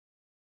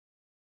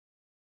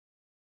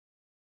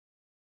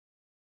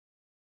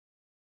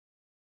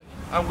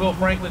I'm Will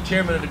Franklin,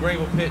 Chairman of the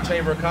Greenville Pitt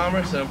Chamber of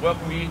Commerce, and I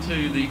welcome you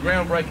to the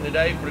groundbreaking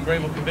today for the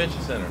Greenville Convention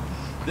Center.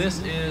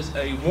 This is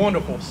a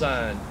wonderful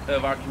sign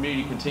of our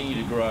community continue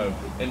to grow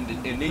and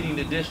needing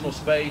additional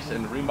space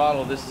and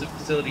remodel this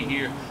facility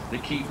here to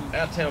keep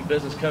out-of-town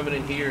business coming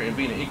in here and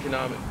being an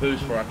economic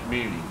boost for our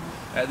community.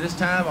 At this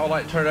time, I'd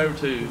like to turn it over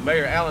to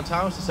Mayor Alan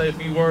Thomas to say a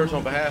few words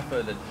on behalf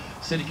of the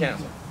City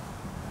Council.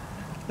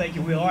 Thank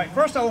you, Will. All right,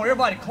 first I want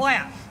everybody to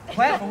clap.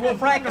 Clap for Will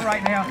Franklin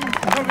right now.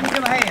 I'm going to give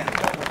him a hand.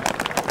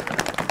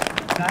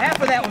 Now,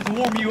 half of that was to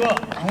warm you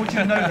up. I want you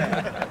to know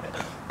that.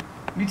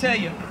 Let me tell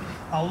you,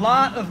 a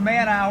lot of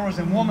man hours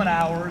and woman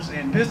hours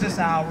and business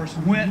hours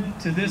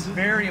went to this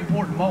very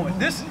important moment.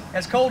 This,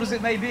 as cold as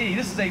it may be,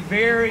 this is a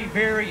very,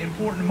 very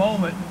important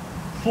moment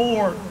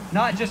for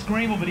not just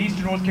Greenville, but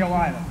Eastern North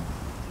Carolina.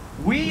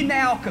 We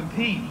now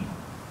compete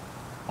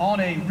on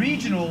a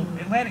regional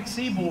Atlantic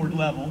Seaboard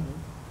level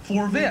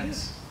for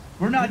events.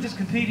 We're not just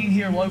competing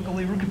here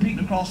locally, we're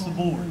competing across the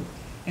board.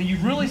 And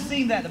you've really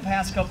seen that the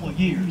past couple of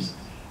years.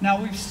 Now,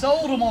 we've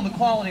sold them on the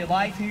quality of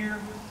life here.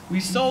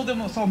 We sold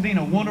them on being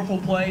a wonderful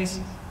place.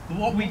 But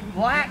what we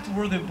lacked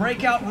were the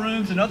breakout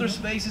rooms and other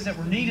spaces that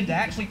were needed to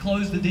actually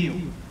close the deal.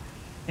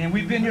 And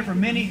we've been here for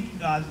many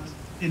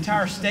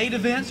entire state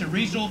events and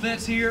regional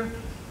events here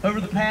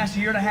over the past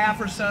year and a half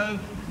or so.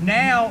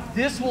 Now,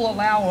 this will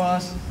allow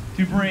us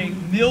to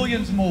bring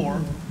millions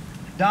more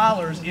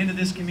dollars into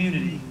this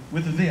community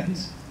with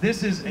events.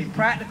 This is a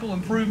practical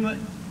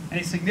improvement and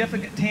a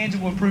significant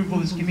tangible improvement for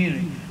this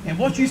community. And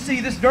what you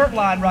see, this dirt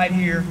line right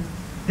here,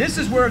 this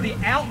is where the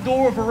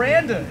outdoor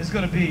veranda is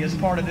going to be as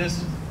part of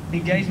this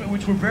engagement,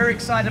 which we're very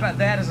excited about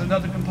that as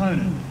another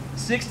component.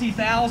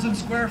 60,000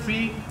 square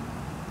feet,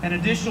 an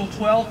additional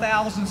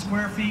 12,000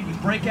 square feet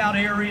with breakout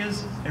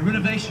areas and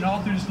renovation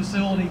all through this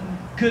facility.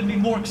 Couldn't be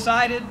more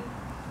excited.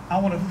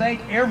 I want to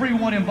thank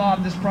everyone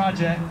involved in this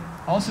project.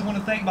 I also want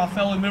to thank my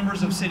fellow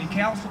members of City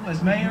Council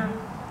as mayor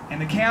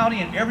and the county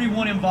and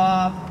everyone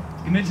involved.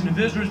 Convention and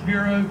Visitors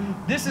Bureau.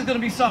 This is going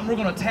to be something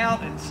we're going to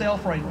tout and sell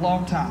for a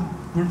long time.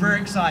 We're very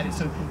excited.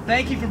 So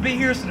thank you for being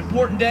here. It's an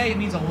important day. It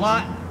means a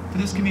lot for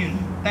this community.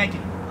 Thank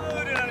you.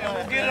 We'll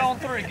get it on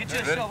three. Get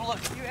yourself a look.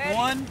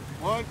 One.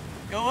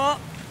 Go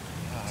up.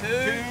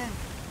 Two.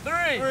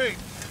 Three.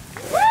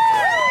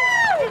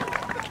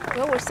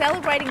 Well, we're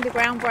celebrating the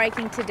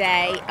groundbreaking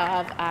today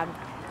of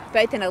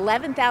both an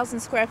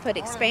 11,000 square foot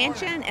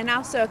expansion and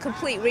also a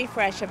complete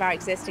refresh of our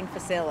existing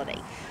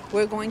facility.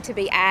 We're going to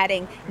be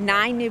adding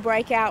 9 new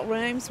breakout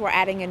rooms. We're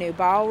adding a new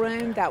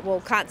ballroom that will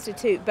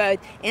constitute both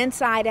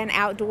inside and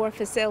outdoor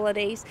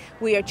facilities.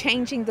 We are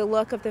changing the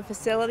look of the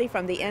facility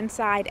from the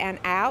inside and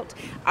out.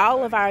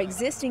 All of our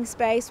existing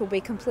space will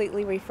be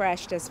completely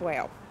refreshed as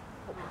well.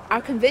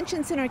 Our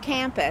Convention Center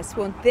campus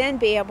will then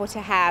be able to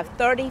have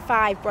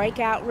 35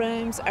 breakout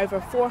rooms,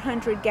 over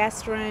 400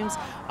 guest rooms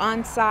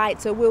on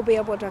site, so we'll be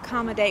able to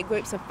accommodate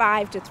groups of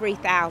 5,000 to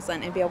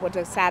 3,000 and be able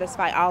to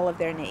satisfy all of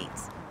their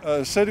needs.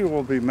 The city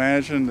will be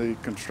managing the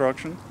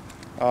construction.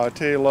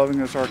 T.A.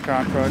 Loving is our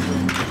contractor.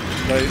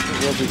 They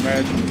will be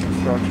managing the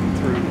construction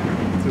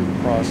through the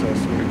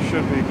process. So it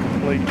should be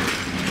complete.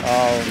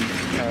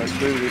 It's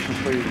due to be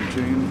completed in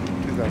June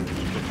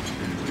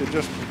 2015. It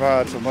just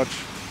provides a much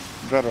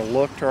better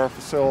look to our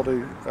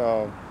facility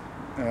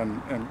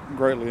and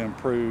greatly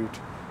improved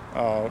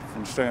from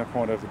the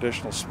standpoint of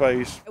additional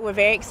space. We're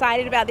very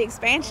excited about the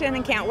expansion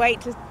and can't wait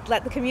to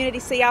let the community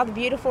see all the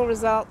beautiful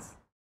results.